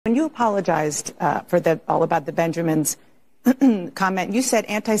When you apologized for all about the Benjamins comment, you said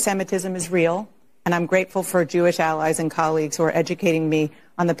anti-Semitism is real, and I'm grateful for Jewish allies and colleagues who are educating me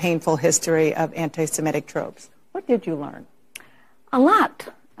on the painful history of anti-Semitic tropes. What did you learn? A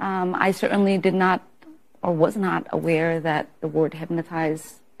lot. I certainly did not or was not aware that the word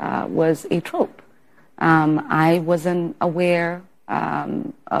hypnotize was a trope. I wasn't aware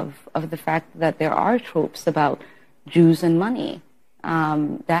of the fact that there are tropes about Jews and money.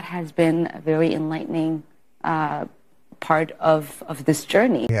 That has been a very enlightening part of this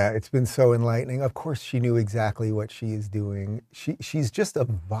journey. Yeah, it's been so enlightening. Of course, she knew exactly what she is doing. She's just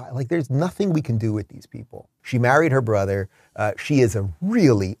like, there's nothing we can do with these people. She married her brother. She is a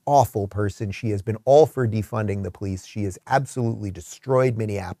really awful person. She has been all for defunding the police. She has absolutely destroyed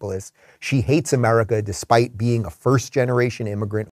Minneapolis. She hates America despite being a first-generation immigrant